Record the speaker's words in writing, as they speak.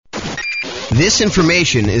This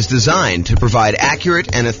information is designed to provide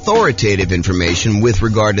accurate and authoritative information with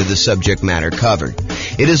regard to the subject matter covered.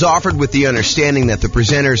 It is offered with the understanding that the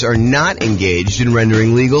presenters are not engaged in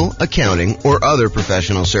rendering legal, accounting, or other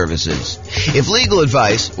professional services. If legal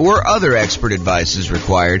advice or other expert advice is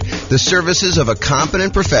required, the services of a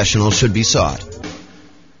competent professional should be sought.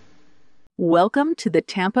 Welcome to the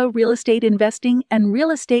Tampa Real Estate Investing and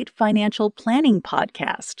Real Estate Financial Planning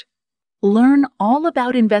Podcast. Learn all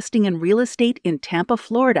about investing in real estate in Tampa,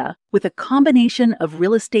 Florida, with a combination of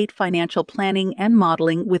real estate financial planning and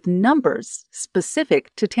modeling with numbers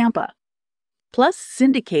specific to Tampa. Plus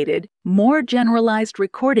syndicated, more generalized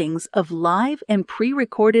recordings of live and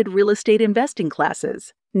pre-recorded real estate investing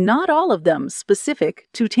classes, not all of them specific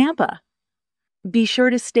to Tampa. Be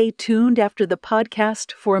sure to stay tuned after the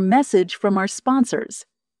podcast for a message from our sponsors.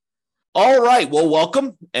 All right. Well,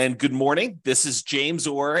 welcome and good morning. This is James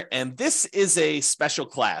Orr, and this is a special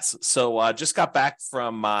class. So just got back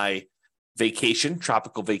from my vacation,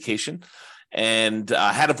 tropical vacation, and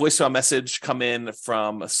had a voicemail message come in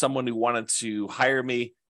from someone who wanted to hire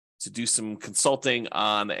me to do some consulting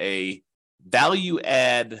on a value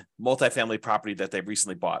add multifamily property that they've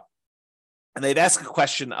recently bought. And they'd ask a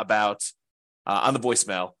question about, on the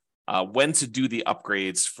voicemail, when to do the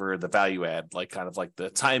upgrades for the value add, like kind of like the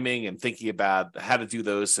timing and thinking about how to do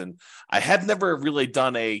those. And I had never really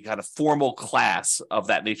done a kind of formal class of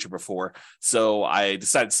that nature before. So I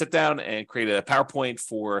decided to sit down and create a PowerPoint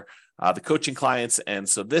for the coaching clients. And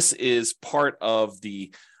so this is part of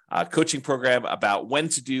the coaching program about when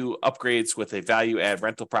to do upgrades with a value add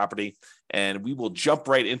rental property. And we will jump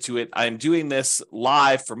right into it. I'm doing this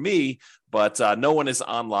live for me, but no one is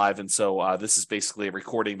on live. And so this is basically a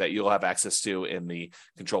recording that you'll have access to in the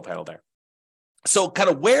control panel there. So kind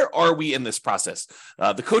of where are we in this process?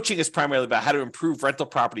 The coaching is primarily about how to improve rental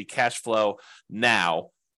property cash flow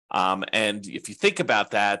now. And if you think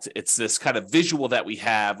about that, it's this kind of visual that we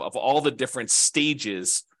have of all the different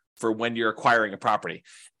stages for when you're acquiring a property.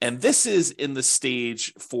 And this is in the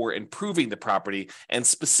stage for improving the property. And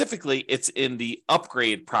specifically, it's in the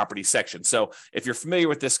upgrade property section. So if you're familiar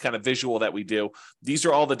with this kind of visual that we do, these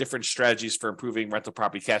are all the different strategies for improving rental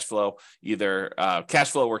property cash flow, either cash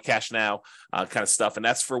flow or cash now kind of stuff. And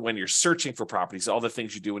that's for when you're searching for properties, all the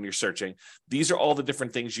things you do when you're searching. These are all the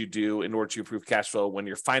different things you do in order to improve cash flow when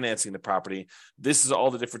you're financing the property. This is all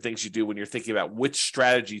the different things you do when you're thinking about which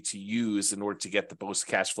strategy to use in order to get the most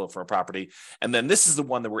cash flow for a property. And then this is the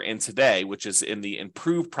one that we're in today, which is in the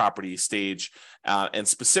improved property stage. And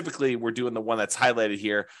specifically, we're doing the one that's highlighted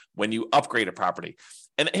here when you upgrade a property.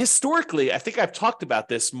 And historically, I think I've talked about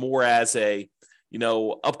this more as a,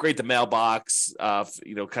 upgrade the mailbox,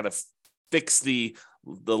 kind of fix the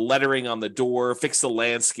lettering on the door, fix the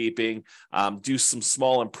landscaping, do some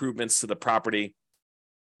small improvements to the property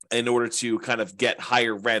in order to kind of get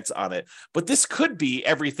higher rent on it. But this could be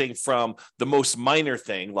everything from the most minor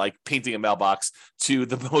thing, like painting a mailbox, to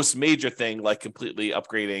the most major thing, like completely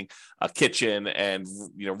upgrading a kitchen and,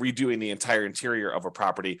 redoing the entire interior of a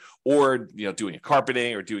property, or, doing a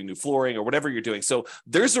carpeting or doing new flooring or whatever you're doing. So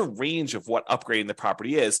there's a range of what upgrading the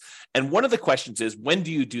property is. And one of the questions is, when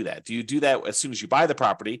do you do that? Do you do that as soon as you buy the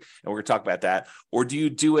property? And we're going to talk about that. Or do you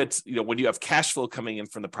do it, when you have cash flow coming in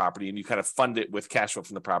from the property and you kind of fund it with cash flow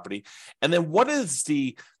from the property? And then what is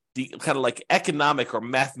the kind of like economic or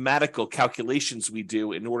mathematical calculations we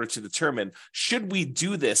do in order to determine, should we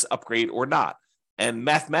do this upgrade or not? And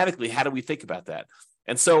mathematically, how do we think about that?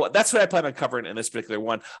 And so that's what I plan on covering in this particular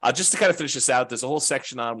one. Just to kind of finish this out, there's a whole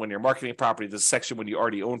section on when you're marketing property. There's a section when you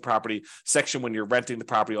already own property, section when you're renting the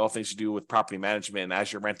property, all things you do with property management and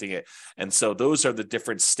as you're renting it. And so those are the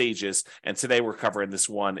different stages. And today we're covering this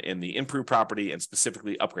one in the improved property and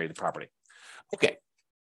specifically upgraded property. Okay.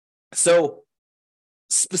 So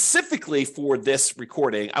specifically for this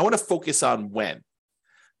recording, I want to focus on when.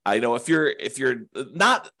 If you're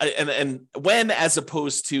not, and when, as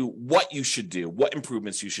opposed to what you should do, what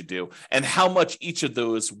improvements you should do, and how much each of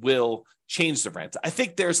those will change the rent. I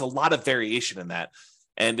think there's a lot of variation in that,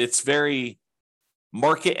 and it's very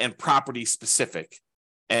market and property specific.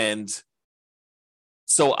 And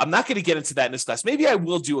so I'm not going to get into that in this class. Maybe I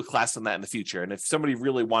will do a class on that in the future. And if somebody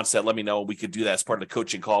really wants that, let me know. We could do that as part of the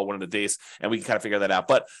coaching call one of the days, and we can kind of figure that out.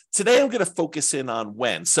 But today I'm going to focus in on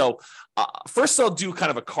when. So first I'll do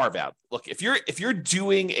kind of a carve out. Look, if you're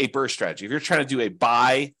doing a BRRRR strategy, if you're trying to do a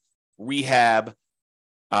buy, rehab,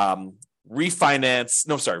 rent,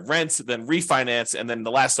 then refinance, and then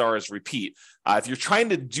the last R is repeat. If you're trying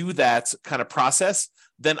to do that kind of process,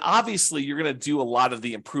 then obviously you're going to do a lot of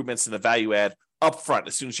the improvements in the value add upfront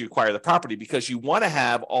as soon as you acquire the property, because you want to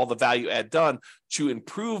have all the value add done to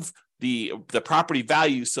improve the property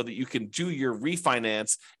value so that you can do your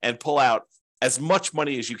refinance and pull out as much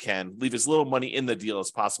money as you can, leave as little money in the deal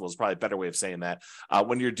as possible is probably a better way of saying that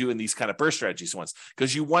when you're doing these kind of burst strategies once,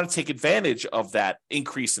 because you want to take advantage of that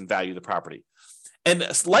increase in value of the property. And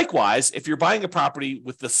likewise, if you're buying a property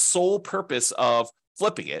with the sole purpose of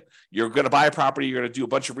flipping it, you're going to buy a property, you're going to do a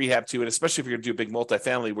bunch of rehab to it, especially if you're going to do a big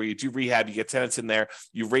multifamily where you do rehab, you get tenants in there,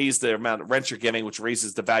 you raise the amount of rent you're getting, which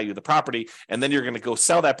raises the value of the property, and then you're going to go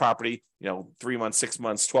sell that property, 3 months, 6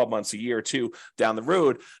 months, 12 months, a year or two down the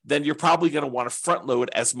road, then you're probably going to want to front load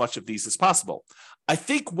as much of these as possible. I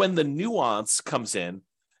think when the nuance comes in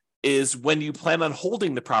is when you plan on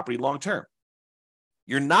holding the property long term.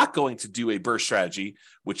 You're not going to do a burst strategy,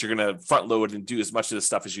 which you're going to front load and do as much of the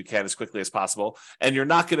stuff as you can as quickly as possible. And you're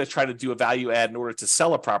not going to try to do a value add in order to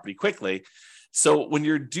sell a property quickly. So when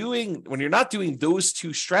you're not doing those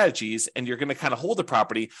two strategies and you're going to kind of hold the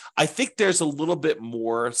property, I think there's a little bit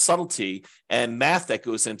more subtlety and math that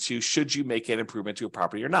goes into should you make an improvement to a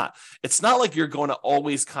property or not. It's not like you're going to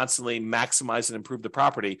always constantly maximize and improve the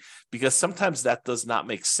property, because sometimes that does not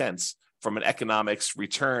make sense from an economics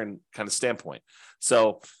return kind of standpoint.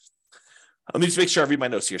 So let me just make sure I read my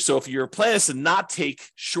notes here. So if your plan is to not take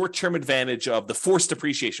short-term advantage of the forced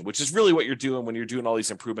depreciation, which is really what you're doing when you're doing all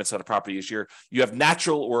these improvements on a property, is you have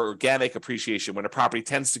natural or organic appreciation when a property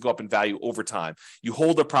tends to go up in value over time. You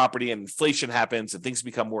hold a property and inflation happens and things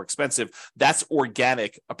become more expensive. That's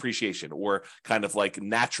organic appreciation, or kind of like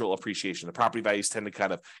natural appreciation. The property values tend to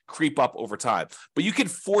kind of creep up over time. But you can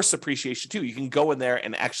force appreciation too. You can go in there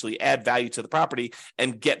and actually add value to the property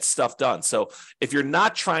and get stuff done. So if you're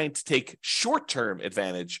not trying to take short-term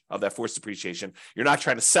advantage of that forced depreciation, you're not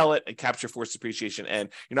trying to sell it and capture forced depreciation, and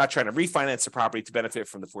you're not trying to refinance the property to benefit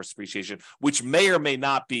from the forced depreciation, which may or may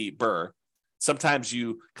not be BRRRR. Sometimes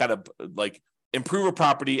you kind of like improve a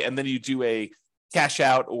property and then you do a cash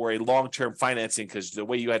out or a long-term financing because the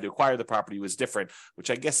way you had to acquire the property was different, which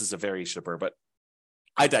I guess is a variation of BRRRR, but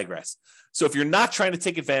I digress. So if you're not trying to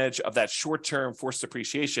take advantage of that short-term forced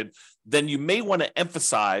depreciation, then you may want to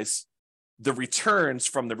emphasize the returns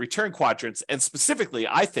from the return quadrants, and specifically,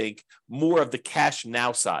 I think, more of the cash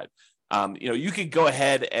now side. You could go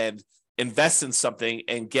ahead and invest in something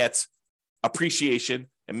and get appreciation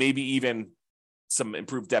and maybe even some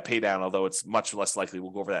improved debt pay down, although it's much less likely.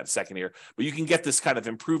 We'll go over that in a second here. But you can get this kind of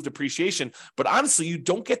improved appreciation. But honestly, you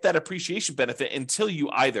don't get that appreciation benefit until you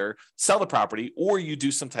either sell the property or you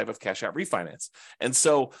do some type of cash out refinance. And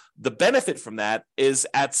so the benefit from that is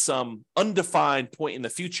at some undefined point in the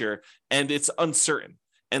future, and it's uncertain.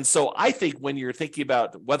 And so I think when you're thinking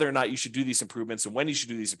about whether or not you should do these improvements and when you should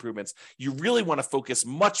do these improvements, you really want to focus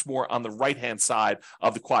much more on the right-hand side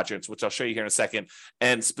of the quadrants, which I'll show you here in a second,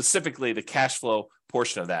 and specifically the cash flow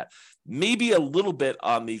portion of that. Maybe a little bit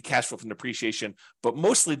on the cash flow from depreciation, but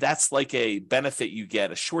mostly that's like a benefit you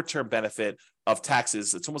get, a short-term benefit of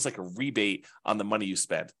taxes. It's almost like a rebate on the money you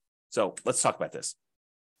spend. So let's talk about this.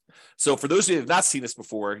 So for those of you who have not seen this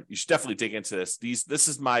before, you should definitely dig into this. This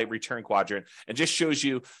is my return quadrant, and just shows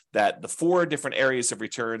you that the 4 different areas of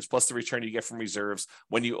returns plus the return you get from reserves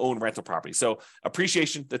when you own rental property. So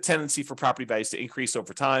appreciation, the tendency for property values to increase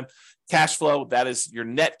over time. Cash flow, that is your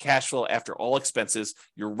net cash flow after all expenses,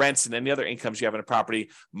 your rents and any other incomes you have in a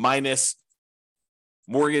property, minus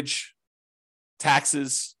mortgage,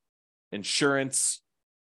 taxes, insurance,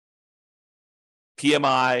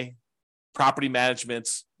 PMI, property management,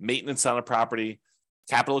 maintenance on a property,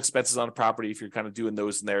 capital expenses on a property, if you're kind of doing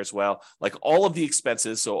those in there as well. Like all of the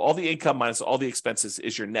expenses, so all the income minus all the expenses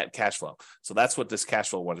is your net cash flow. So that's what this cash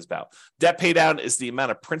flow one is about. Debt pay down is the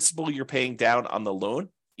amount of principal you're paying down on the loan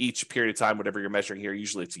each period of time, whatever you're measuring here.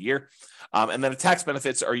 Usually it's a year. And then the tax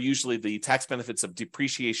benefits are usually the tax benefits of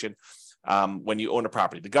depreciation. When you own a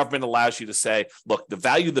property, the government allows you to say, look, the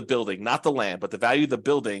value of the building, not the land, but the value of the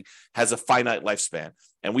building has a finite lifespan.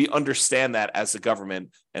 And we understand that as the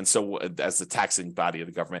government, and so as the taxing body of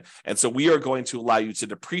the government. And so we are going to allow you to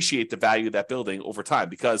depreciate the value of that building over time,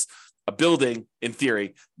 because a building, in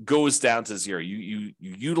theory, goes down to zero. You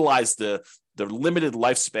utilize the limited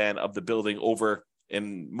lifespan of the building over,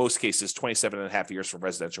 in most cases, 27 and a half years for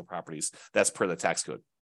residential properties. That's per the tax code.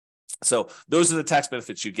 So those are the tax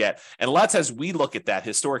benefits you get. And a lot of times we look at that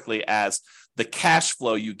historically as the cash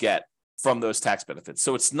flow you get from those tax benefits.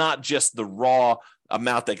 So it's not just the raw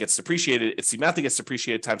amount that gets depreciated. It's the amount that gets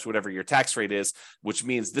depreciated times whatever your tax rate is, which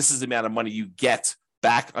means this is the amount of money you get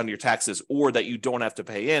back on your taxes, or that you don't have to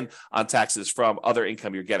pay in on taxes from other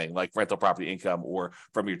income you're getting, like rental property income or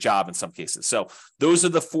from your job in some cases. So those are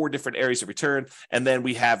the 4 different areas of return. And then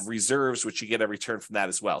we have reserves, which you get a return from that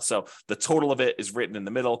as well. So the total of it is written in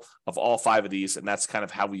the middle of all 5 of these, and that's kind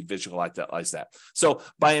of how we visualize that. So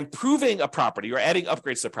by improving a property or adding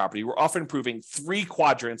upgrades to the property, we're often improving 3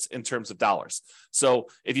 quadrants in terms of dollars. So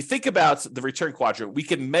if you think about the return quadrant, we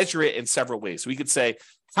can measure it in several ways. We could say,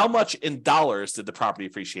 how much in dollars did the property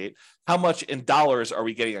appreciate? How much in dollars are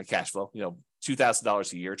we getting on cash flow?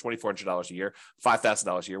 $2,000 a year, $2,400 a year,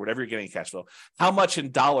 $5,000 a year, whatever you're getting in cash flow. How much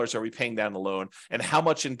in dollars are we paying down the loan? And how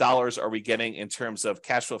much in dollars are we getting in terms of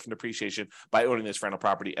cash flow from depreciation by owning this rental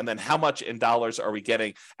property? And then how much in dollars are we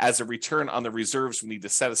getting as a return on the reserves we need to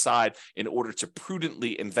set aside in order to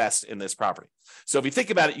prudently invest in this property? So if you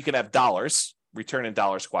think about it, you can have dollars, return in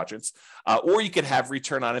dollars quadrants, or you could have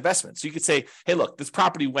return on investment. So you could say, hey, look, this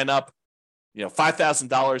property went up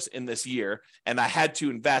 $5,000 in this year, and I had to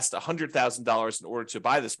invest $100,000 in order to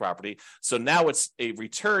buy this property. So now it's a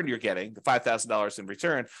return you're getting, the $5,000 in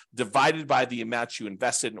return, divided by the amount you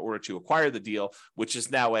invested in order to acquire the deal, which is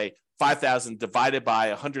now a $5,000 divided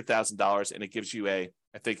by $100,000, and it gives you I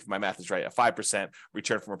think if my math is right, a 5%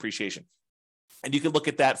 return from appreciation. And you can look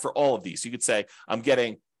at that for all of these. You could say, I'm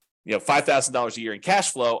getting $5,000 a year in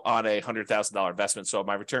cash flow on a $100,000 investment. So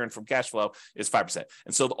my return from cash flow is 5%.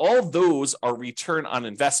 And so all of those are return on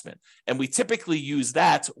investment. And we typically use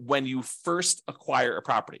that when you first acquire a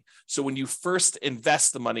property. So when you first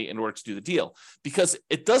invest the money in order to do the deal, because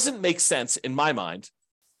it doesn't make sense in my mind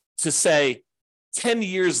to say 10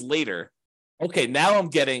 years later, okay, now I'm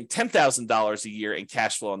getting $10,000 a year in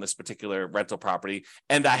cash flow on this particular rental property,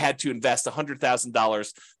 and I had to invest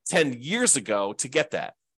 $100,000 10 years ago to get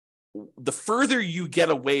that. The further you get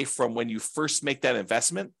away from when you first make that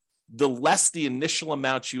investment, the less the initial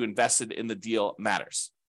amount you invested in the deal matters.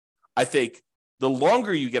 I think the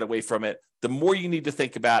longer you get away from it, the more you need to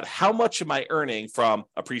think about how much am I earning from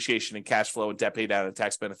appreciation and cash flow and debt pay down and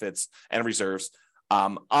tax benefits and reserves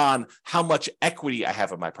on how much equity I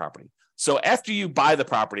have in my property. So after you buy the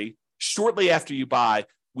property, shortly after you buy,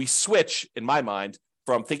 we switch, in my mind,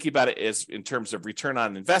 from thinking about it as in terms of return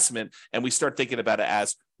on investment, and we start thinking about it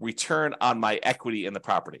as return on my equity in the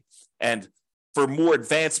property. And for more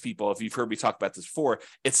advanced people, if you've heard me talk about this before,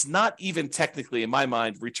 it's not even technically, in my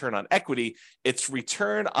mind, return on equity. It's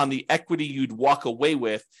return on the equity you'd walk away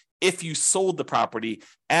with if you sold the property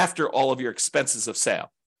after all of your expenses of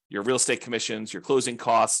sale, your real estate commissions, your closing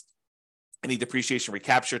costs, any depreciation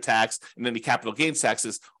recapture tax, and any capital gains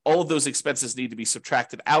taxes. All of those expenses need to be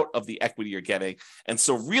subtracted out of the equity you're getting. And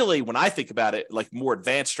so really, when I think about it, like more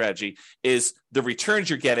advanced strategy is the returns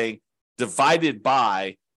you're getting divided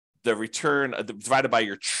by the return, divided by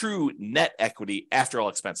your true net equity after all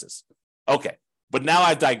expenses. Okay, but now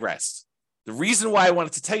I've digressed. The reason why I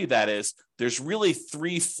wanted to tell you that is there's really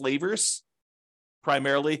 3 flavors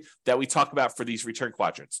primarily that we talk about for these return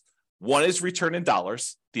quadrants. One is return in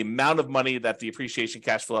dollars, the amount of money that the appreciation,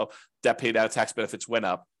 cash flow, debt paid out, tax benefits went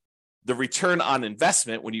up. The return on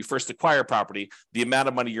investment, when you first acquire property, the amount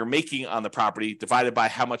of money you're making on the property divided by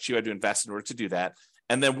how much you had to invest in order to do that.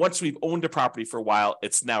 And then once we've owned a property for a while,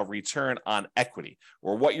 it's now return on equity,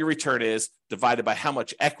 or what your return is divided by how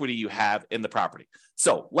much equity you have in the property.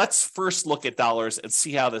 So let's first look at dollars and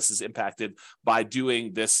see how this is impacted by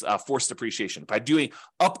doing this forced depreciation, by doing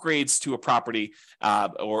upgrades to a property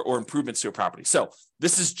or improvements to a property. So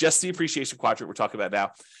this is just the appreciation quadrant we're talking about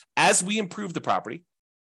now. As we improve the property,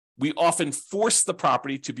 we often force the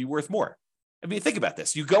property to be worth more. I mean, think about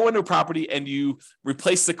this. You go into a property and you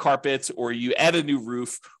replace the carpet, or you add a new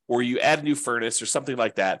roof, or you add a new furnace or something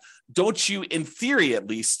like that. Don't you, in theory at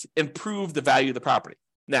least, improve the value of the property?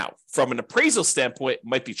 Now, from an appraisal standpoint, it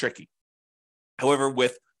might be tricky. However,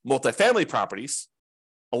 with multifamily properties,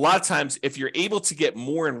 a lot of times if you're able to get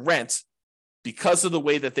more in rent because of the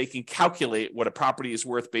way that they can calculate what a property is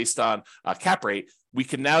worth based on cap rate, we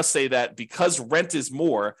can now say that because rent is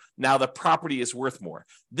more, now the property is worth more.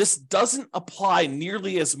 This doesn't apply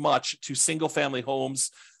nearly as much to single family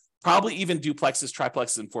homes, probably even duplexes,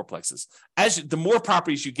 triplexes, and fourplexes. The more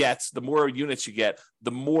properties you get, the more units you get,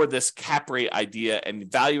 the more this cap rate idea and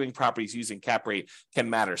valuing properties using cap rate can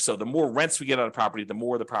matter. So the more rents we get on a property, the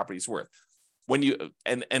more the property is worth. When you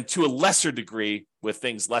and to a lesser degree with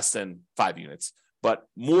things less than 5 units, but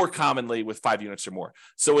more commonly with 5 units or more.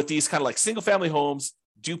 So with these kind of like single family homes,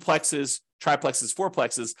 duplexes, triplexes,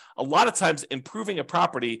 fourplexes, a lot of times improving a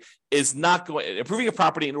property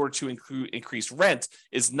in order to increase rent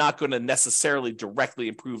is not going to necessarily directly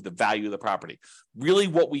improve the value of the property. Really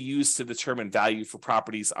what we use to determine value for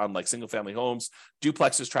properties on like single family homes,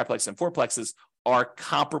 duplexes, triplexes, and fourplexes are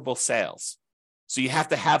comparable sales. So you have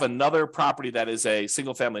to have another property that is a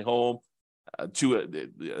single-family home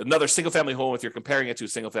another single-family home if you're comparing it to a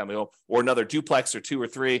single-family home, or another duplex or 2 or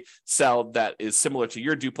 3 sell that is similar to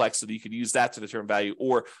your duplex so that you could use that to determine value,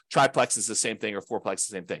 or triplex is the same thing, or fourplex is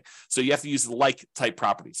the same thing. So you have to use like-type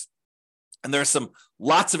properties. And there are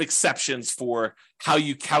lots of exceptions for how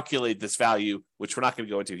you calculate this value, which we're not going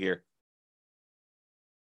to go into here.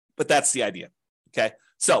 But that's the idea, okay?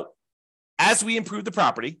 So as we improve the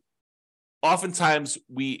property, oftentimes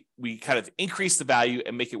we kind of increase the value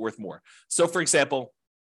and make it worth more. So for example,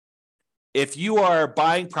 if you are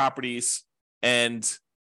buying properties and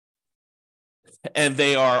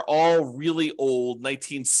they are all really old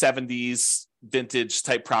 1970s vintage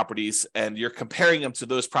type properties, and you're comparing them to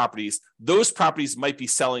those properties might be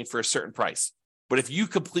selling for a certain price. But if you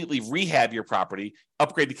completely rehab your property,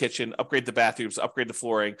 upgrade the kitchen, upgrade the bathrooms, upgrade the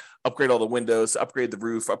flooring, upgrade all the windows, upgrade the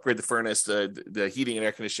roof, upgrade the furnace, the heating and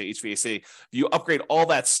air conditioning, HVAC, if you upgrade all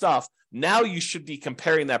that stuff, now you should be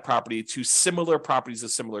comparing that property to similar properties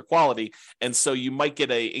of similar quality. And so you might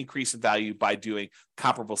get an increase in value by doing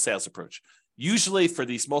comparable sales approach. Usually for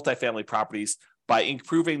these multifamily properties, by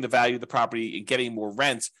improving the value of the property and getting more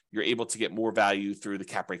rent, you're able to get more value through the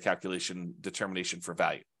cap rate calculation determination for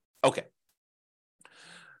value. Okay.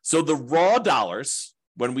 So the raw dollars,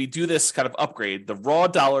 when we do this kind of upgrade, the raw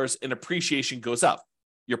dollars in appreciation goes up.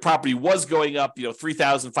 Your property was going up,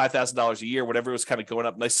 $3,000, $5,000 a year, whatever it was kind of going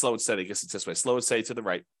up, nice, slow and steady. I guess it's this way, slow and steady to the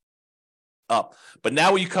right, up. But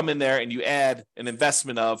now when you come in there and you add an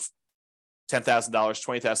investment of $10,000,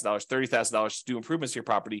 $20,000, $30,000 to do improvements to your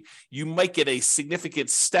property, you might get a significant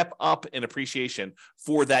step up in appreciation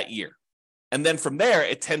for that year. And then from there,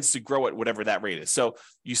 it tends to grow at whatever that rate is. So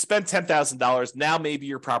you spend $10,000, now maybe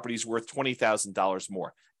your property is worth $20,000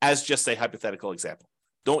 more, as just a hypothetical example.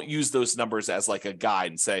 Don't use those numbers as like a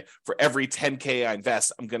guide and say, for every 10K I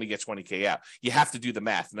invest, I'm going to get 20K out. You have to do the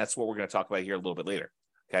math, and that's what we're going to talk about here a little bit later.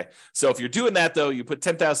 Okay. So if you're doing that, though, you put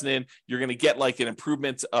 $10,000 in, you're going to get like an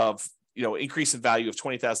improvement of increase in value of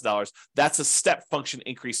 $20,000. That's a step function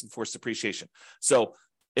increase in forced depreciation. So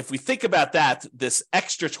if we think about that, this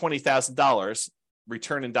extra $20,000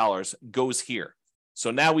 return in dollars goes here.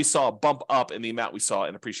 So now we saw a bump up in the amount we saw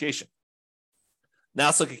in appreciation. Now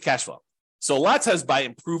let's look at cash flow. So a lot of times by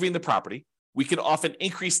improving the property, we can often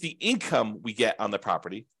increase the income we get on the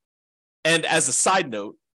property. And as a side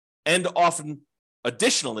note, and often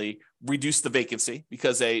additionally reduce the vacancy,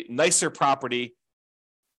 because a nicer property,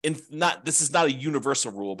 this is not a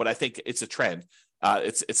universal rule, but I think it's a trend.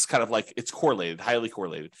 It's kind of like it's correlated, highly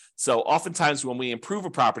correlated. So oftentimes when we improve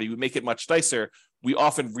a property, we make it much nicer, we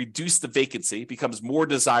often reduce the vacancy, becomes more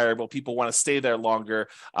desirable. People want to stay there longer.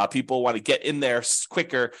 People want to get in there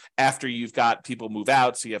quicker after you've got people move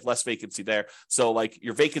out, so you have less vacancy there. So like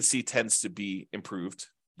your vacancy tends to be improved,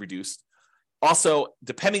 reduced. Also,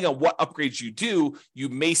 depending on what upgrades you do, you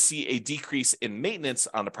may see a decrease in maintenance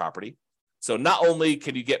on the property. So not only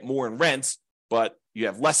can you get more in rent, but you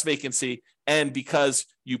have less vacancy. And because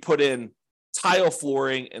you put in tile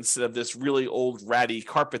flooring instead of this really old ratty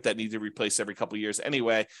carpet that needs to be replaced every couple of years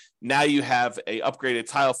anyway, now you have a upgraded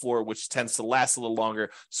tile floor, which tends to last a little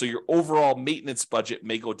longer. So your overall maintenance budget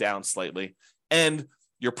may go down slightly. And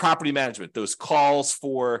your property management, those calls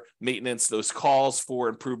for maintenance, those calls for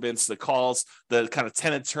improvements, the kind of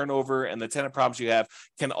tenant turnover and the tenant problems you have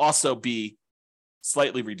can also be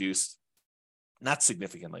slightly reduced. Not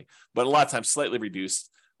significantly, but a lot of times slightly reduced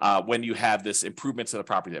when you have this improvement to the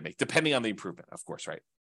property that make, depending on the improvement, of course, right?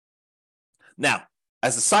 Now,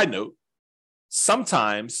 as a side note,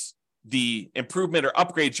 sometimes the improvement or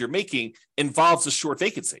upgrades you're making involves a short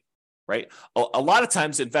vacancy, right? A lot of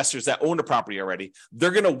times investors that own a property already, they're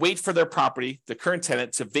going to wait for their property, the current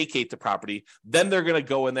tenant, to vacate the property. Then they're going to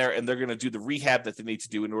go in there and they're going to do the rehab that they need to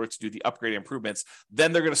do in order to do the upgrade improvements.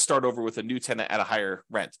 Then they're going to start over with a new tenant at a higher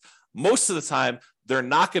rent. Most of the time, they're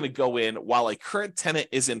not going to go in while a current tenant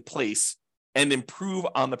is in place and improve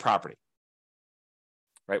on the property,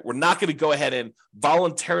 right? We're not going to go ahead and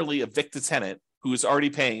voluntarily evict the tenant who is already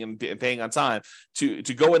paying and paying on time to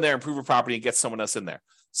go in there, improve a property, and get someone else in there.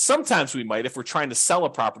 Sometimes we might if we're trying to sell a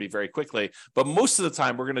property very quickly, but most of the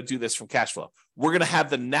time we're going to do this from cash flow. We're going to have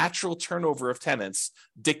the natural turnover of tenants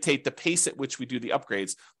dictate the pace at which we do the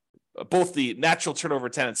upgrades, both the natural turnover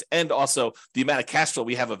of tenants and also the amount of cash flow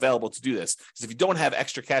we have available to do this. Because if you don't have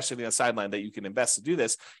extra cash sitting on the sideline that you can invest to do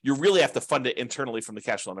this, you really have to fund it internally from the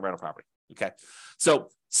cash flow on the rental property. Okay. So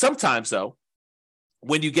sometimes though,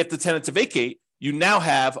 when you get the tenant to vacate, you now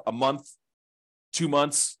have a month, 2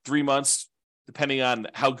 months, 3 months, depending on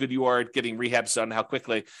how good you are at getting rehabs done, how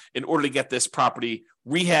quickly, in order to get this property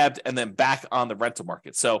rehabbed and then back on the rental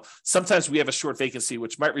market. So sometimes we have a short vacancy,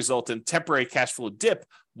 which might result in temporary cash flow dip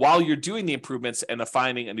while you're doing the improvements and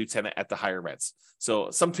finding a new tenant at the higher rents.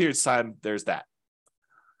 So some periods of time, there's that.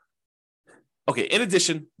 Okay, in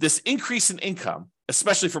addition, this increase in income,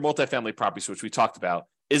 especially for multifamily properties, which we talked about,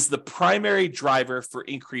 is the primary driver for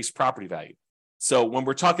increased property value. So when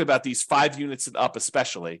we're talking about these 5 units and up,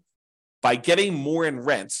 especially, by getting more in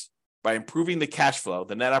rent, by improving the cash flow,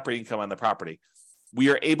 the net operating income on the property, we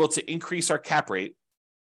are able to increase our cap rate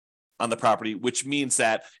on the property, which means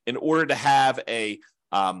that in order to have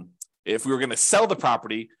if we were going to sell the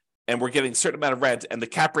property and we're getting a certain amount of rent and the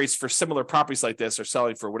cap rates for similar properties like this are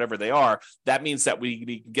selling for whatever they are, that means that we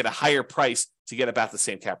can get a higher price to get about the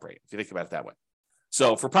same cap rate, if you think about it that way.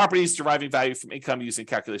 So for properties deriving value from income using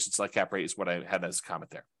calculations like cap rate is what I had as a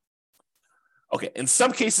comment there. Okay, in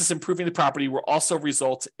some cases, improving the property will also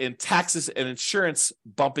result in taxes and insurance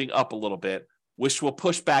bumping up a little bit, which will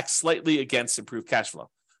push back slightly against improved cash flow.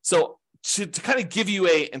 So to kind of give you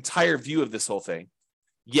an entire view of this whole thing,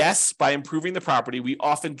 yes, by improving the property, we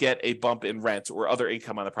often get a bump in rent or other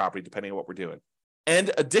income on the property, depending on what we're doing. And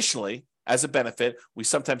additionally, as a benefit, we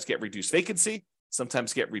sometimes get reduced vacancy,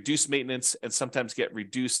 sometimes get reduced maintenance, and sometimes get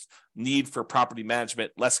reduced need for property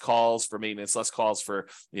management, less calls for maintenance, less calls for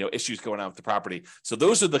issues going on with the property. So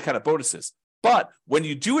those are the kind of bonuses. But when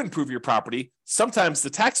you do improve your property, sometimes the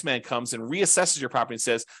tax man comes and reassesses your property and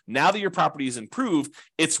says, now that your property is improved,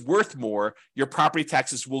 it's worth more. Your property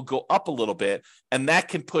taxes will go up a little bit, and that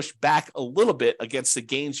can push back a little bit against the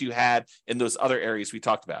gains you had in those other areas we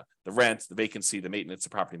talked about, the rent, the vacancy, the maintenance, the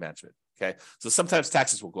property management. Okay, so sometimes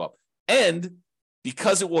taxes will go up. And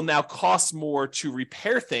because it will now cost more to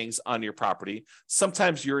repair things on your property,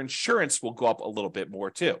 sometimes your insurance will go up a little bit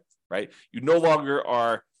more too, right? You no longer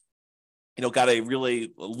are, got a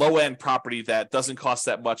really low-end property that doesn't cost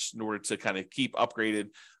that much in order to kind of keep upgraded.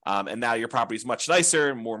 And now your property is much nicer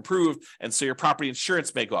and more improved. And so your property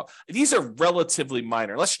insurance may go up. These are relatively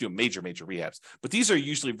minor, unless you do major rehabs, but these are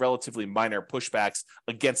usually relatively minor pushbacks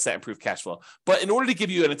against that improved cash flow. But in order to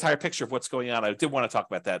give you an entire picture of what's going on, I did want to talk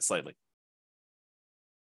about that slightly.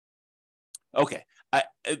 Okay,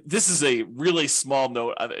 this is a really small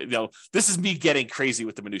note. This is me getting crazy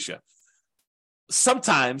with the minutia.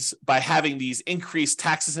 Sometimes by having these increased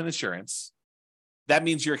taxes and insurance, that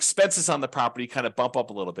means your expenses on the property kind of bump up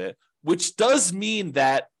a little bit, which does mean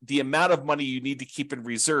that the amount of money you need to keep in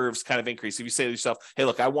reserves kind of increase. If you say to yourself, hey,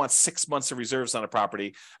 look, I want 6 months of reserves on a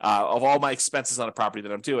property of all my expenses on a property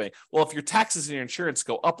that I'm doing. Well, if your taxes and your insurance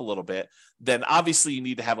go up a little bit, then obviously you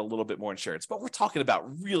need to have a little bit more insurance. But we're talking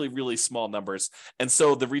about really, really small numbers. And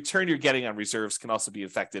so the return you're getting on reserves can also be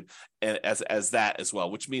affected as that as well,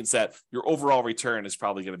 which means that your overall return is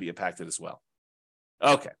probably going to be impacted as well.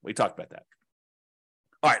 Okay, we talked about that.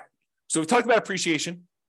 All right, so we talked about appreciation.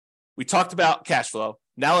 We talked about cash flow.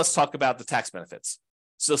 Now let's talk about the tax benefits.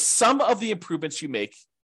 So some of the improvements you make,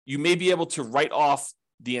 you may be able to write off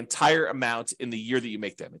the entire amount in the year that you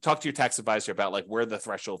make them. And talk to your tax advisor about where the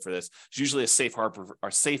threshold for this. It's usually a safe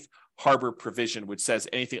harbor provision, which says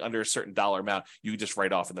anything under a certain dollar amount, you just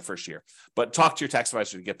write off in the first year. But talk to your tax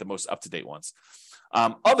advisor to get the most up-to-date ones.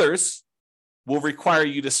 Others will require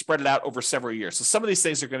you to spread it out over several years. So some of these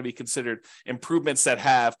things are going to be considered improvements that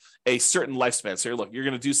have a certain lifespan. So look, you're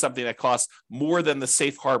going to do something that costs more than the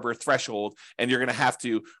safe harbor threshold, and you're going to have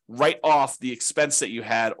to write off the expense that you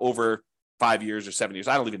had over 5 years or 7 years.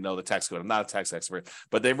 I don't even know the tax code. I'm not a tax expert,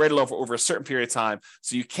 but they write it off over a certain period of time.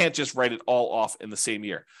 So you can't just write it all off in the same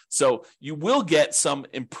year. So you will get some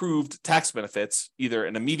improved tax benefits, either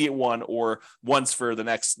an immediate one or ones for the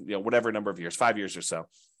next, whatever number of years, 5 years or so.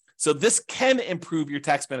 So this can improve your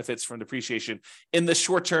tax benefits from depreciation in the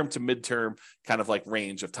short term to midterm kind of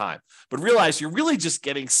range of time. But realize you're really just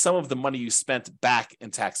getting some of the money you spent back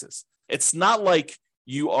in taxes. It's not like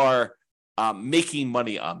you are making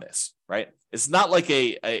money on this, right? It's not like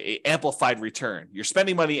a amplified return. You're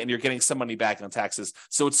spending money and you're getting some money back on taxes.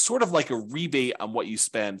 So it's sort of like a rebate on what you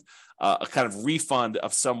spend, a kind of refund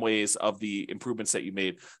of some ways of the improvements that you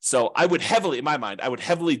made. So I would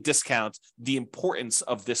heavily discount the importance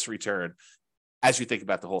of this return as you think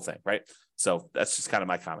about the whole thing, right? So that's just kind of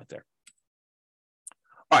my comment there.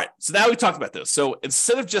 All right, so now we talked about this. So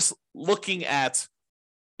instead of just looking at,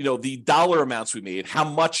 the dollar amounts we made, how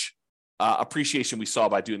much appreciation we saw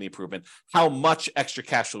by doing the improvement, how much extra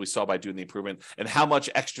cash flow we saw by doing the improvement, and how much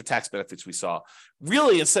extra tax benefits we saw.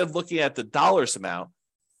 Really, instead of looking at the dollars amount,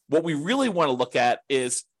 what we really want to look at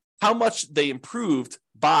is how much they improved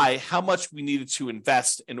by how much we needed to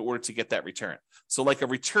invest in order to get that return. So like a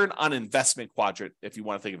return on investment quadrant, if you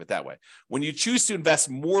want to think of it that way. When you choose to invest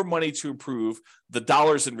more money to improve the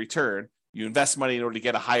dollars in return, you invest money in order to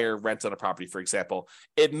get a higher rent on a property, for example,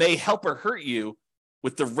 it may help or hurt you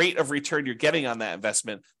with the rate of return you're getting on that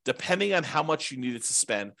investment, depending on how much you needed to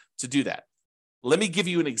spend to do that. Let me give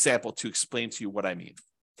you an example to explain to you what I mean,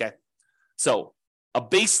 okay? So a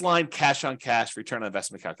baseline cash on cash return on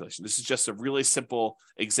investment calculation. This is just a really simple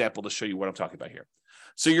example to show you what I'm talking about here.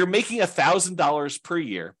 So you're making $1,000 per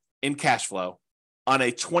year in cash flow on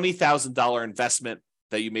a $20,000 investment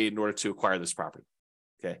that you made in order to acquire this property.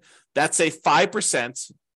 Okay, that's a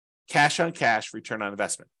 5% cash on cash return on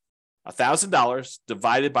investment. $1,000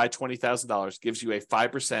 divided by $20,000 gives you a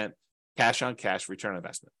 5% cash on cash return on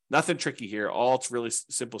investment. Nothing tricky here. All it's really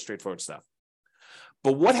simple, straightforward stuff.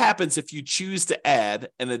 But what happens if you choose to add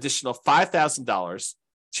an additional $5,000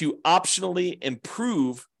 to optionally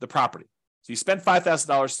improve the property? So you spend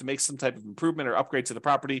 $5,000 to make some type of improvement or upgrade to the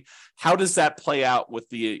property. How does that play out with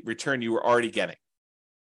the return you were already getting?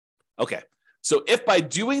 Okay, so if by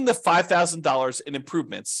doing the $5,000 in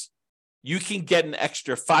improvements, you can get an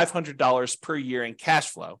extra $500 per year in cash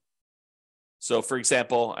flow. So for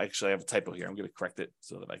example, actually I have a typo here. I'm going to correct it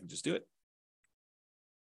so that I can just do it.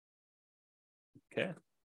 Okay.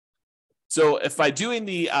 So if by doing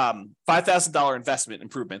the $5,000 investment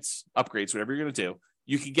improvements, upgrades, whatever you're going to do,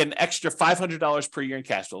 you can get an extra $500 per year in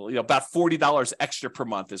cash flow. About $40 extra per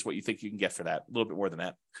month is what you think you can get for that. A little bit more than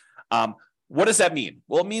that. What does that mean?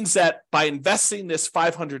 Well, it means that by investing this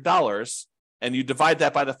 $500 and you divide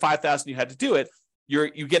that by the $5,000 you had to do it,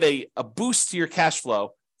 you get a boost to your cash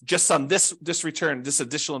flow just on this return, this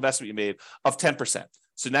additional investment you made of 10%.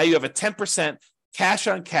 So now you have a 10% cash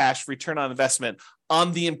on cash return on investment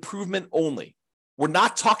on the improvement only. We're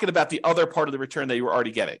not talking about the other part of the return that you were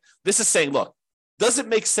already getting. This is saying, look, does it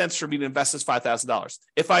make sense for me to invest this $5,000?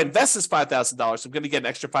 If I invest this $5,000, I'm going to get an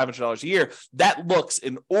extra $500 a year. That looks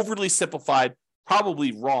an overly simplified,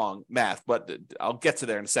 probably wrong math, but I'll get to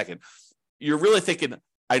there in a second. You're really thinking,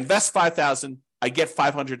 I invest $5,000, I get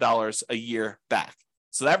 $500 a year back.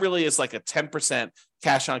 So that really is like a 10%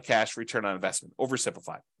 cash on cash return on investment,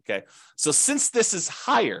 oversimplified. Okay. So since this is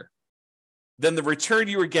higher than the return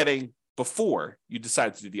you were getting before you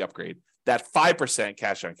decided to do the upgrade, that 5%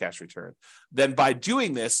 cash on cash return, then by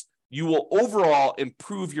doing this, you will overall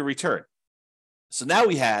improve your return. So now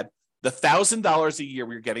we had the $1,000 a year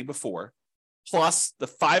we were getting before, plus the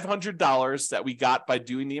 $500 that we got by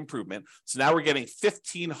doing the improvement. So now we're getting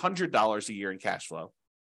 $1,500 a year in cash flow.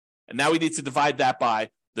 And now we need to divide that by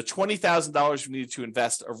the $20,000 we needed to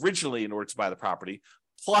invest originally in order to buy the property,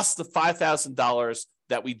 plus the $5,000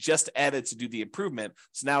 that we just added to do the improvement.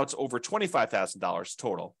 So now it's over $25,000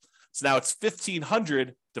 total. So now it's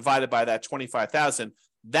 $1,500 divided by that $25,000.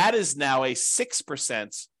 That is now a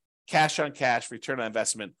 6% cash on cash return on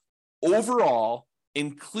investment overall,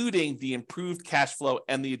 including the improved cash flow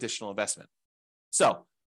and the additional investment. So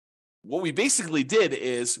what we basically did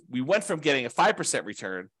is we went from getting a 5%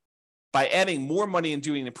 return. By adding more money and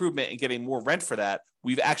doing an improvement and getting more rent for that,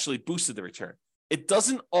 we've actually boosted the return. It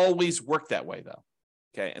doesn't always work that way, though.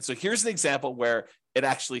 Okay, and so here's an example where it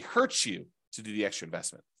actually hurts you to do the extra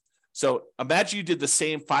investment. So imagine you did the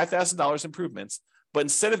same $5,000 improvements, but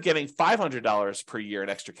instead of getting $500 per year in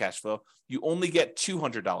extra cash flow, you only get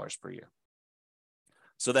 $200 per year.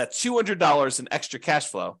 So that $200 in extra cash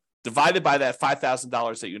flow divided by that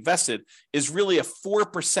 $5,000 that you invested is really a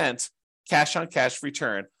 4% cash on cash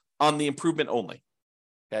return on the improvement only.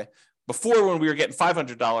 Okay. Before, when we were getting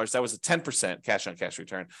 $500, that was a 10% cash on cash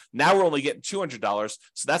return. Now we're only getting $200.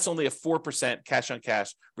 So that's only a 4% cash on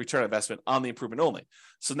cash return on investment on the improvement only.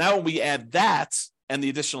 So now when we add that and the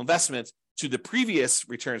additional investment to the previous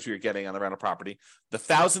returns we were getting on the rental property, the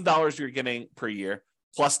 $1,000 we were getting per year,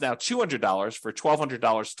 plus now $200 for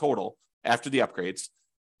 $1,200 total after the upgrades,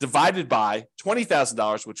 divided by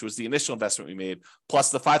 $20,000, which was the initial investment we made,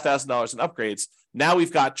 plus the $5,000 in upgrades. Now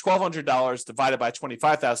we've got $1,200 divided by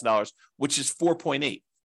 $25,000, which is 4.8.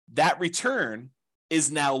 That return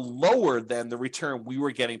is now lower than the return we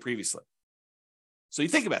were getting previously. So you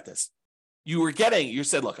think about this. You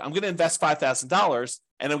said, look, I'm going to invest $5,000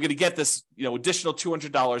 and I'm going to get this, additional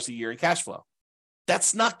 $200 a year in cash flow.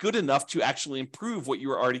 That's not good enough to actually improve what you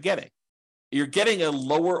were already getting. You're getting a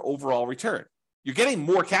lower overall return. You're getting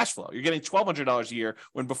more cash flow. You're getting $1,200 a year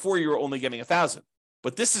when before you were only getting $1,000.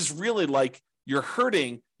 But this is really like you're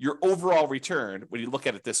hurting your overall return when you look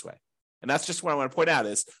at it this way. And that's just what I want to point out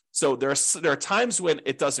is, so there are times when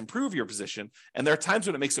it does improve your position, and there are times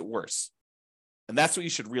when it makes it worse. And that's what you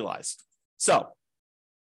should realize. So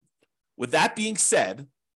with that being said,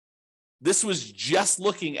 this was just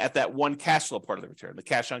looking at that one cash flow part of the return, the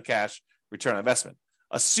cash on cash return on investment,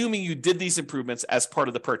 assuming you did these improvements as part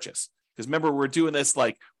of the purchase. Because remember, we're doing this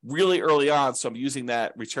like really early on, so I'm using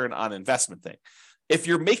that return on investment thing. If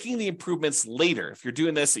you're making the improvements later, if you're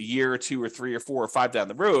doing this a year or 2 or 3 or 4 or 5 down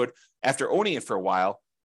the road after owning it for a while,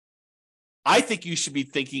 I think you should be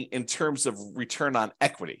thinking in terms of return on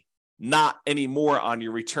equity, not anymore on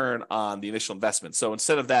your return on the initial investment. So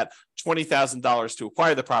instead of that $20,000 to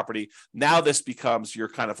acquire the property, now this becomes your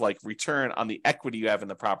kind of like return on the equity you have in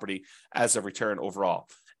the property as a return overall.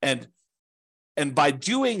 And by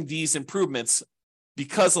doing these improvements,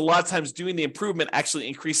 because a lot of times doing the improvement actually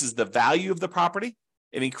increases the value of the property,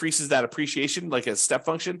 it increases that appreciation like a step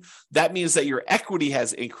function. That means that your equity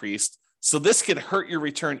has increased. So this can hurt your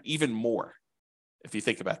return even more if you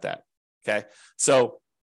think about that. Okay. So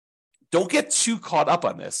don't get too caught up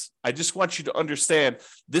on this. I just want you to understand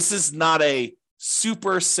this is not a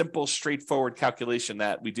super simple, straightforward calculation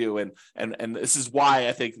that we do. And this is why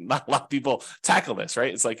I think not a lot of people tackle this,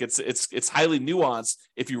 right? It's like it's highly nuanced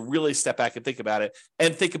if you really step back and think about it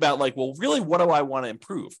and think about like, well, really, what do I want to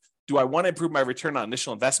improve? Do I want to improve my return on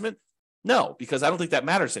initial investment? No, because I don't think that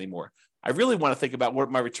matters anymore. I really want to think about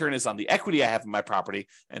what my return is on the equity I have in my property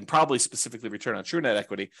and probably specifically return on true net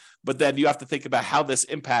equity. But then you have to think about how this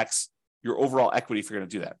impacts your overall equity if you're going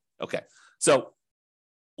to do that. Okay. So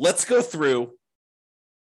let's go through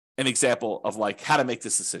an example of like how to make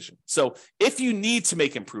this decision. So if you need to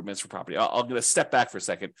make improvements for property, I'm going to step back for a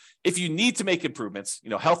second. If you need to make improvements,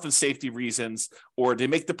 health and safety reasons, or to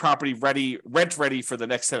make the property rent ready for the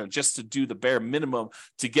next tenant, just to do the bare minimum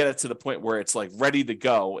to get it to the point where it's like ready to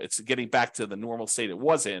go, it's getting back to the normal state it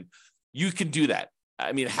was in, you can do that.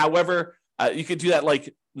 I mean, however, you can do that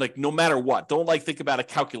like no matter what. Don't think about a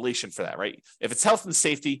calculation for that, right? If it's health and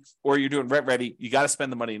safety or you're doing rent ready, you got to spend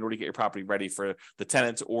the money in order to get your property ready for the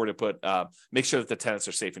tenants or to make sure that the tenants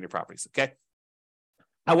are safe in your properties, okay?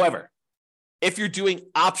 However, if you're doing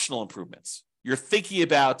optional improvements, you're thinking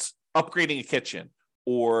about upgrading a kitchen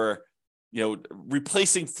or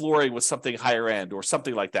replacing flooring with something higher end or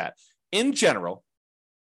something like that. In general,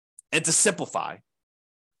 and to simplify,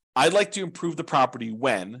 I'd like to improve the property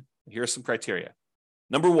when, here are some criteria.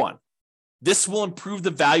 Number one, this will improve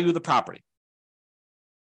the value of the property.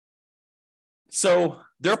 So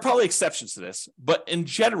there are probably exceptions to this, but in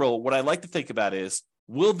general, what I like to think about is,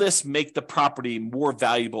 will this make the property more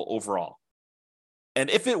valuable overall? And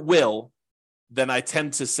if it will, then I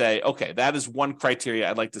tend to say, okay, that is one criteria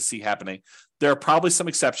I'd like to see happening. There are probably some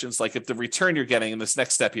exceptions, like if the return you're getting in this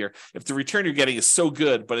next step here, if the return you're getting is so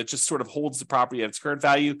good, but it just sort of holds the property at its current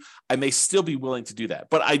value, I may still be willing to do that.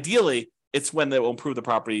 But ideally, it's when they will improve the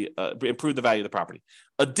property, improve the value of the property.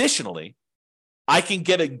 Additionally, I can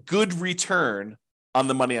get a good return on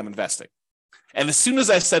the money I'm investing. And as soon as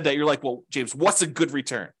I said that, you're like, well, James, what's a good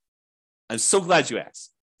return? I'm so glad you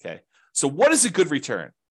asked. Okay. So what is a good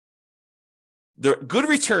return? The good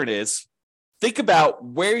return is, think about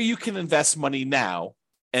where you can invest money now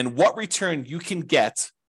and what return you can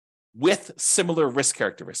get with similar risk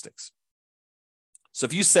characteristics. So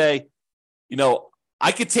if you say,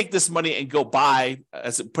 I could take this money and go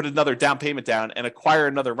put another down payment down and acquire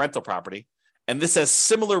another rental property, and this has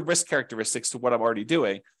similar risk characteristics to what I'm already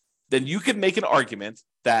doing, then you could make an argument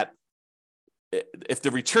that if the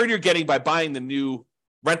return you're getting by buying the new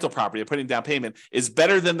rental property and putting down payment is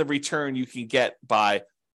better than the return you can get by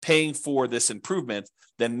paying for this improvement,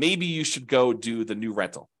 then maybe you should go do the new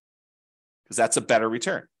rental because that's a better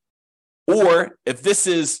return. Or if this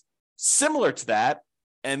is similar to that,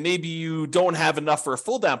 and maybe you don't have enough for a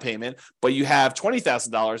full down payment, but you have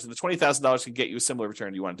 $20,000 and the $20,000 can get you a similar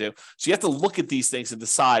return you want to do. So you have to look at these things and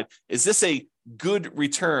decide, is this a good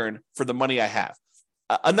return for the money I have?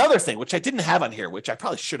 Another thing, which I didn't have on here, which I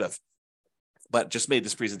probably should have, but just made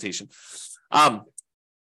this presentation. I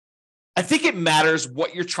think it matters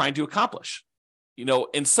what you're trying to accomplish.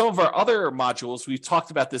 In some of our other modules, we've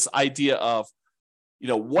talked about this idea of,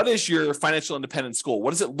 what is your financial independence goal? What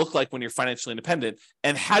does it look like when you're financially independent?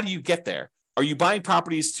 And how do you get there? Are you buying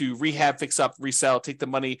properties to rehab, fix up, resell, take the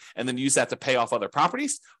money, and then use that to pay off other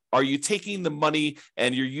properties? Are you taking the money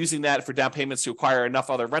and you're using that for down payments to acquire enough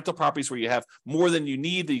other rental properties where you have more than you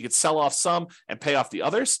need that you could sell off some and pay off the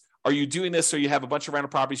others? Are you doing this so you have a bunch of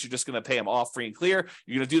rental properties, you're just going to pay them off free and clear?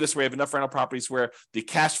 You're going to do this where you have enough rental properties where the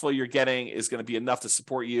cash flow you're getting is going to be enough to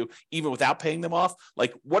support you even without paying them off?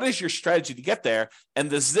 Like, what is your strategy to get there?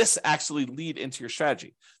 And does this actually lead into your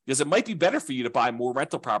strategy? Because it might be better for you to buy more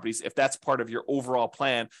rental properties if that's part of your overall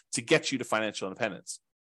plan to get you to financial independence.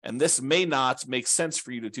 And this may not make sense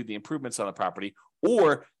for you to do the improvements on the property.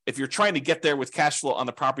 Or if you're trying to get there with cash flow on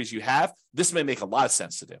the properties you have, this may make a lot of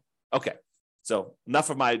sense to do. Okay, so enough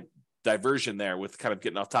of my diversion there with kind of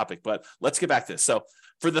getting off topic, but let's get back to this. So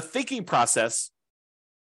for the thinking process,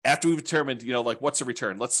 after we've determined, like what's a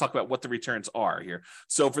return, let's talk about what the returns are here.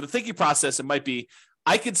 So for the thinking process, it might be,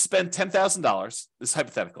 I could spend $10,000. This is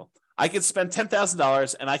hypothetical. I could spend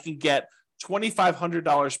 $10,000 and I can get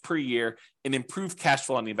 $2,500 per year in improved cash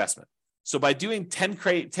flow on the investment. So by doing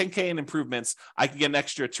 10K in improvements, I can get an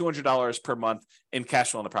extra $200 per month in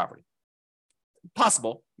cash flow on the property.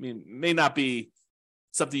 Possible. I mean, may not be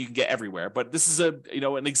something you can get everywhere, but this is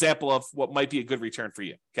an example of what might be a good return for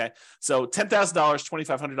you. Okay. So $10,000,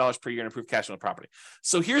 $2,500 per year in improved cash flow on the property.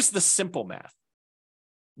 So here's the simple math,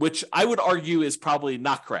 which I would argue is probably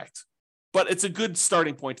not correct, but it's a good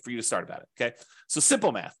starting point for you to start about it. Okay. So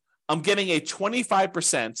simple math. I'm getting a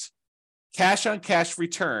 25% cash on cash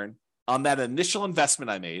return on that initial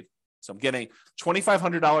investment I made. So I'm getting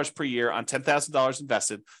 $2,500 per year on $10,000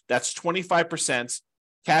 invested. That's 25%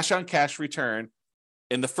 cash on cash return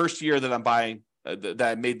in the first year that I'm buying, that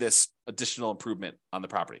I made this additional improvement on the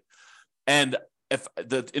property. And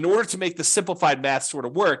in order to make the simplified math sort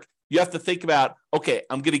of work, you have to think about, okay,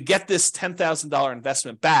 I'm going to get this $10,000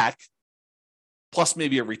 investment back, plus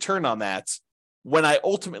maybe a return on that, when I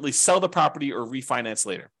ultimately sell the property or refinance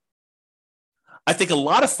later. I think a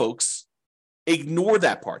lot of folks ignore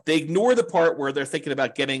that part. They ignore the part where they're thinking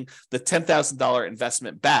about getting the $10,000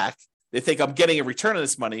 investment back. They think I'm getting a return on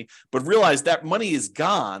this money, but realize that money is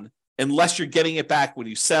gone unless you're getting it back when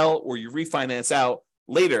you sell or you refinance out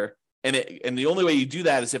later. And the only way you do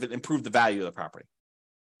that is if it improved the value of the property.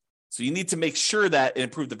 So you need to make sure that it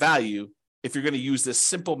improved the value if you're going to use this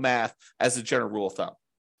simple math as a general rule of thumb.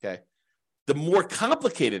 Okay. The more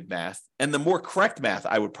complicated math and the more correct math,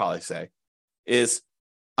 I would probably say, is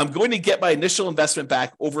I'm going to get my initial investment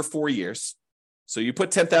back over 4 years. So you put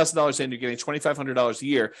 $10,000 in, you're getting $2,500 a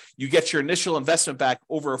year. You get your initial investment back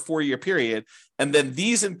over a 4-year period. And then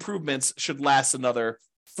these improvements should last another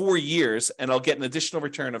 4 years. And I'll get an additional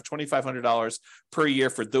return of $2,500 per year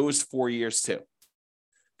for those 4 years too.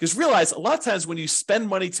 Because realize a lot of times when you spend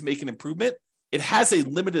money to make an improvement, it has a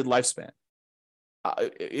limited lifespan.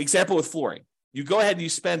 Example with flooring. You go ahead and you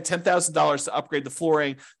spend $10,000 to upgrade the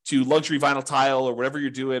flooring to luxury vinyl tile or whatever you're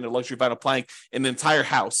doing, or luxury vinyl plank in the entire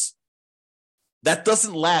house. That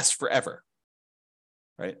doesn't last forever,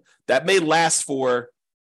 right? That may last for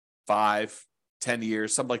 5, 10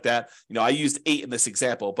 years, something like that. I used 8 in this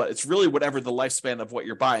example, but it's really whatever the lifespan of what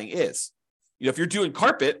you're buying is. If you're doing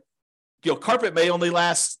carpet, carpet may only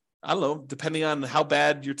last, I don't know, depending on how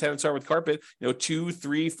bad your tenants are with carpet, 2,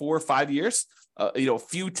 3, 4, 5 years, a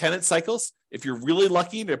few tenant cycles. If you're really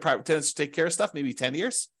lucky to private tenants to take care of stuff, maybe 10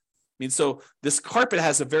 years. So this carpet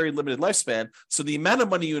has a very limited lifespan. So the amount of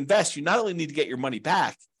money you invest, you not only need to get your money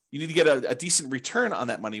back, you need to get a decent return on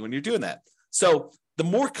that money when you're doing that. So the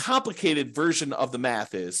more complicated version of the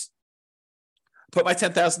math is put my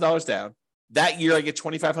 $10,000 down. That year I get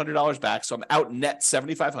 $2,500 back. So I'm out net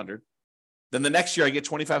 $7,500. Then the next year I get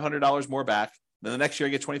 $2,500 more back. Then the next year I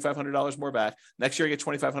get $2,500 more back. Next year I get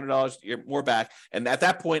 $2,500 more back. And at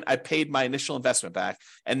that point, I paid my initial investment back.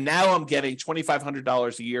 And now I'm getting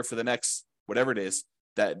 $2,500 a year for the next, whatever it is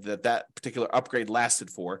that particular upgrade lasted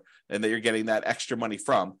for, and that you're getting that extra money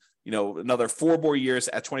from, another 4 more years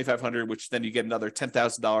at $2,500, which then you get another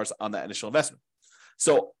 $10,000 on that initial investment.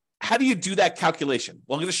 So how do you do that calculation?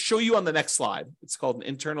 Well, I'm going to show you on the next slide. It's called an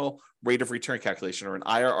internal rate of return calculation, or an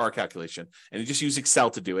IRR calculation. And you just use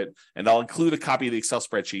Excel to do it. And I'll include a copy of the Excel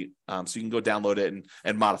spreadsheet so you can go download it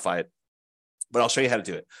and modify it. But I'll show you how to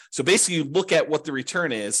do it. So basically, you look at what the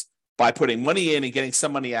return is by putting money in and getting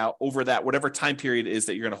some money out over that, whatever time period is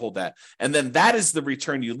that you're going to hold that. And then that is the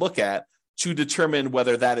return you look at to determine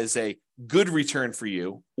whether that is a good return for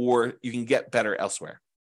you or you can get better elsewhere.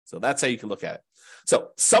 So that's how you can look at it. So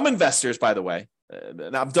some investors, by the way,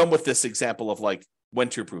 and I'm done with this example of like when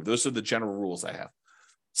to approve. Those are the general rules I have.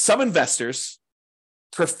 Some investors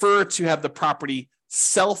prefer to have the property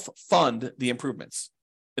self-fund the improvements.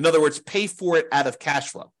 In other words, pay for it out of cash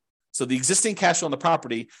flow. So the existing cash flow on the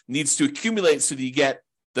property needs to accumulate so that you get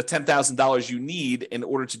the $10,000 you need in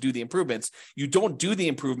order to do the improvements. You don't do the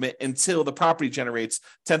improvement until the property generates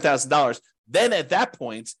 $10,000. Then at that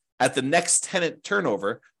point, at the next tenant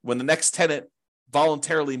turnover, when the next tenant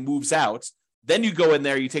voluntarily moves out, then you go in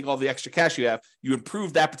there, you take all the extra cash you have, you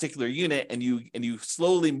improve that particular unit, and you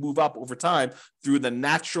slowly move up over time through the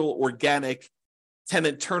natural organic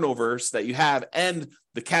tenant turnovers that you have and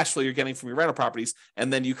the cash flow you're getting from your rental properties,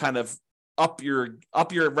 and then you kind of up your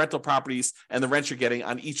rental properties and the rent you're getting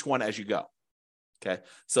on each one as you go. Okay,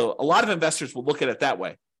 so a lot of investors will look at it that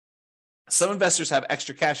way. Some investors have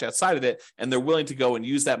extra cash outside of it, and they're willing to go and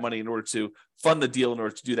use that money in order to fund the deal in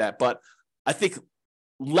order to do that. But I think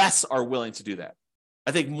less are willing to do that.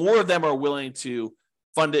 I think more of them are willing to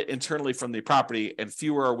fund it internally from the property, and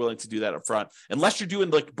fewer are willing to do that up front. Unless you're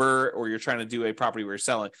doing like BRRRR or you're trying to do a property where you're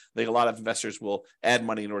selling, I think a lot of investors will add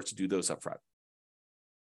money in order to do those up front.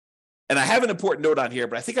 And I have an important note on here,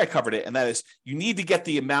 but I think I covered it, and that is you need to get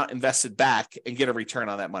the amount invested back and get a return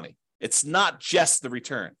on that money. It's not just the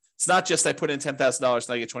return. It's not just I put in $10,000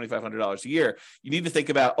 and I get $2,500 a year. You need to think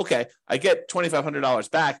about, okay, I get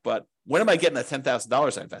 $2,500 back, but when am I getting that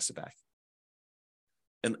 $10,000 I invested back?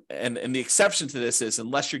 And the exception to this is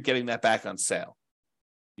unless you're getting that back on sale.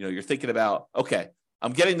 You're thinking about, okay,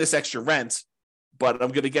 I'm getting this extra rent, but I'm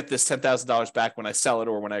going to get this $10,000 back when I sell it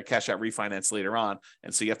or when I cash out refinance later on.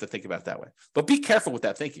 And so you have to think about it that way. But be careful with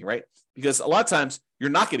that thinking, right? Because a lot of times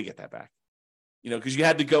you're not going to get that back, because you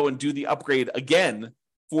had to go and do the upgrade again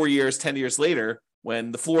 4 years, 10 years later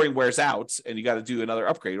when the flooring wears out and you got to do another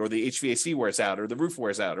upgrade, or the HVAC wears out or the roof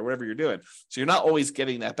wears out or whatever you're doing. So you're not always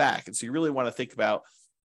getting that back. And so you really want to think about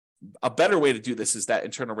a better way to do this is that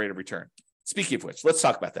internal rate of return. Speaking of which, let's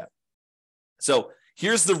talk about that. So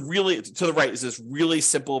here's to the right is this really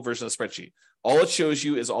simple version of the spreadsheet. All it shows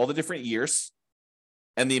you is all the different years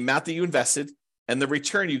and the amount that you invested and the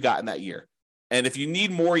return you got in that year. And if you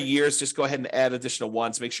need more years, just go ahead and add additional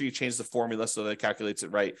ones. Make sure you change the formula so that it calculates it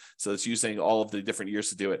right. So it's using all of the different years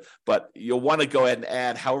to do it. But you'll want to go ahead and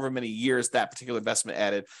add however many years that particular investment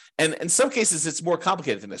added. And in some cases, it's more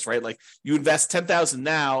complicated than this, right? Like you invest $10,000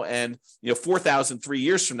 now and $4,000 3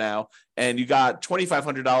 years from now, and you got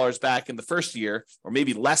 $2,500 back in the first year, or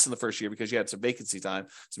maybe less in the first year because you had some vacancy time.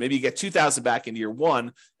 So maybe you get $2,000 back in year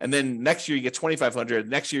one, and then next year you get $2,500.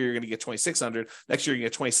 Next year you're going to get $2,600. Next year you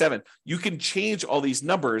get $2,700. You can change all these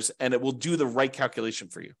numbers, and it will do the right calculation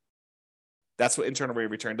for you. That's what internal rate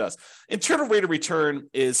of return does. Internal rate of return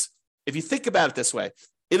is, if you think about it this way,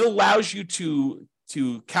 it allows you to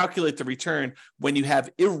calculate the return when you have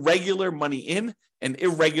irregular money in and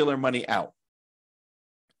irregular money out.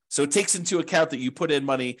 So it takes into account that you put in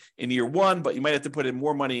money in year one, but you might have to put in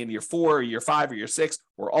more money in year 4 or year 5 or year 6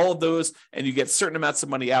 or all of those, and you get certain amounts of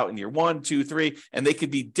money out in year 1, 2, 3, and they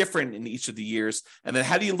could be different in each of the years. And then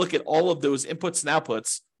how do you look at all of those inputs and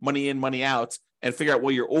outputs, money in, money out, and figure out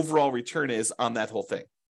what your overall return is on that whole thing?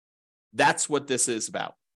 That's what this is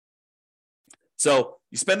about. So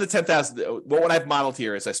you spend the $10,000. What I've modeled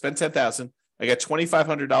here is I spend $10,000. I got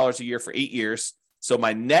 $2,500 a year for 8 years. So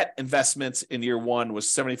my net investments in year one was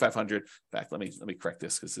 $7,500. In fact, let me correct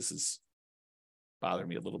this because this is bothering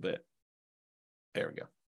me a little bit. There we go.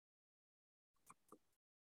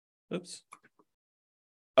 Oops.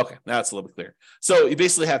 Okay, now it's a little bit clearer. So you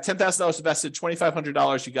basically have $10,000 invested,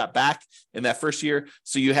 $2,500 you got back in that first year.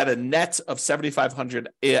 So you had a net of $7,500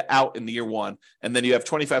 out in the year one, and then you have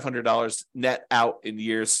 $2,500 net out in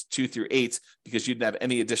years 2 through 8 because you didn't have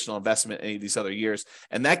any additional investment in any of these other years,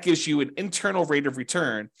 and that gives you an internal rate of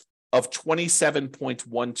return of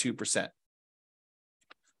 27.12%.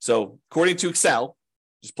 So according to Excel,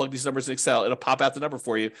 just plug these numbers in Excel, it'll pop out the number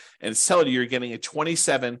for you, and it's telling you you're getting a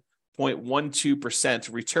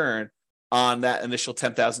 27.12% return on that initial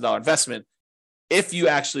 $10,000 investment if you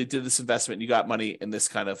actually did this investment and you got money in this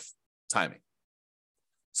kind of timing.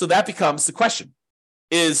 So that becomes the question.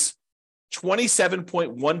 Is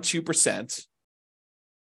 27.12%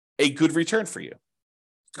 a good return for you?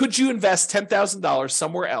 Could you invest $10,000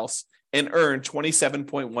 somewhere else and earn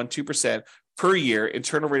 27.12% per year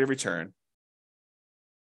internal rate of return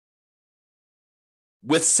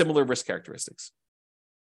with similar risk characteristics?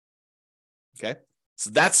 Okay, so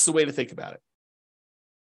that's the way to think about it.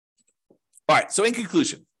 All right, so in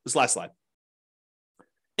conclusion, this last slide.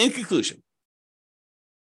 In conclusion,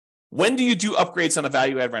 when do you do upgrades on a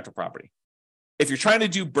value-add rental property? If you're trying to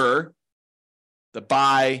do BRRRR, the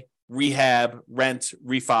buy, rehab, rent,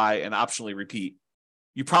 refi, and optionally repeat,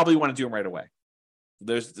 you probably want to do them right away.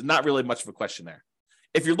 There's not really much of a question there.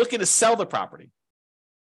 If you're looking to sell the property,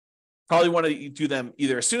 probably want to do them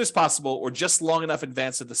either as soon as possible or just long enough in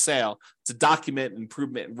advance of the sale to document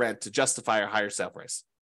improvement in rent to justify a higher sale price.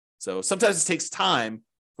 So sometimes it takes time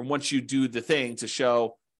from once you do the thing to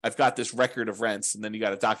show I've got this record of rents, and then you got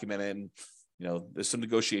to document it, and there's some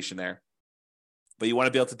negotiation there. But you want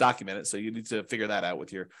to be able to document it, so you need to figure that out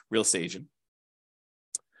with your real estate agent.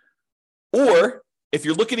 Or if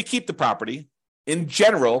you're looking to keep the property in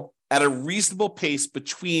general at a reasonable pace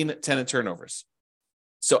between tenant turnovers.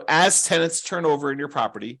 So as tenants turn over in your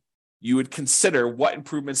property, you would consider what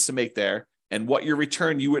improvements to make there and what your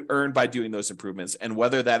return you would earn by doing those improvements and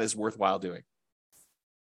whether that is worthwhile doing.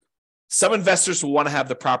 Some investors will want to have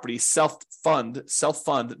the property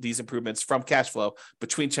self-fund these improvements from cash flow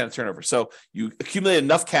between tenant turnover. So you accumulate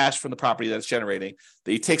enough cash from the property that it's generating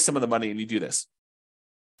that you take some of the money and you do this.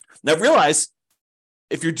 Now realize,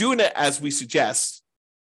 if you're doing it as we suggest,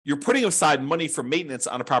 you're putting aside money for maintenance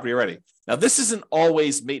on a property already. Now, this isn't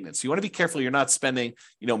always maintenance. You want to be careful you're not spending,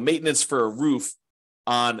 maintenance for a roof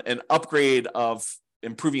on an upgrade of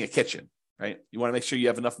improving a kitchen, right? You want to make sure you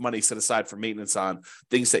have enough money set aside for maintenance on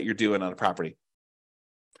things that you're doing on a property.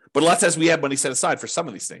 But a lot of times we have money set aside for some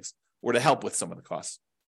of these things or to help with some of the costs.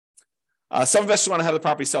 Some investors want to have the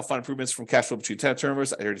property self-fund improvements from cash flow between tenant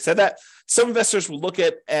turnovers. I already said that. Some investors will look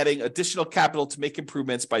at adding additional capital to make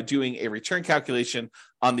improvements by doing a return calculation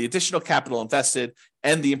on the additional capital invested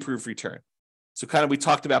and the improved return. So kind of we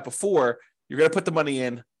talked about before, you're going to put the money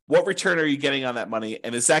in. What return are you getting on that money?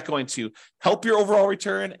 And is that going to help your overall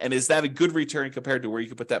return? And is that a good return compared to where you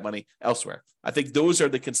could put that money elsewhere? I think those are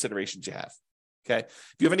the considerations you have. Okay.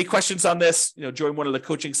 If you have any questions on this, join one of the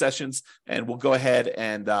coaching sessions and we'll go ahead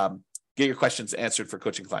and get your questions answered for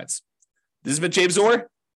coaching clients. This has been James Orr.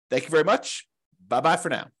 Thank you very much. Bye-bye for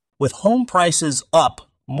now. With home prices up,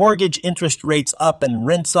 mortgage interest rates up, and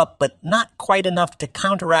rents up, but not quite enough to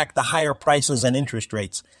counteract the higher prices and interest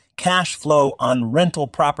rates, cash flow on rental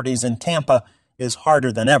properties in Tampa is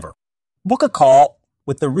harder than ever. Book a call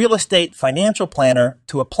with the Real Estate Financial Planner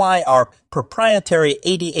to apply our proprietary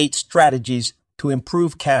 88 strategies to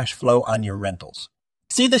improve cash flow on your rentals.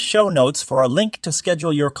 See the show notes for a link to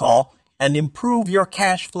schedule your call and improve your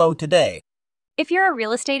cash flow today. If you're a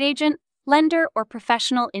real estate agent, lender, or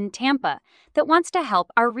professional in Tampa that wants to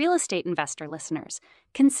help our real estate investor listeners,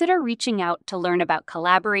 consider reaching out to learn about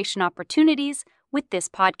collaboration opportunities with this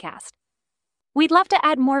podcast. We'd love to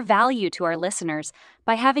add more value to our listeners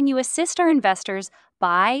by having you assist our investors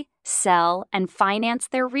buy, sell, and finance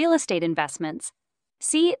their real estate investments.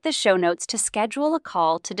 See the show notes to schedule a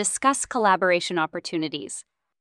call to discuss collaboration opportunities.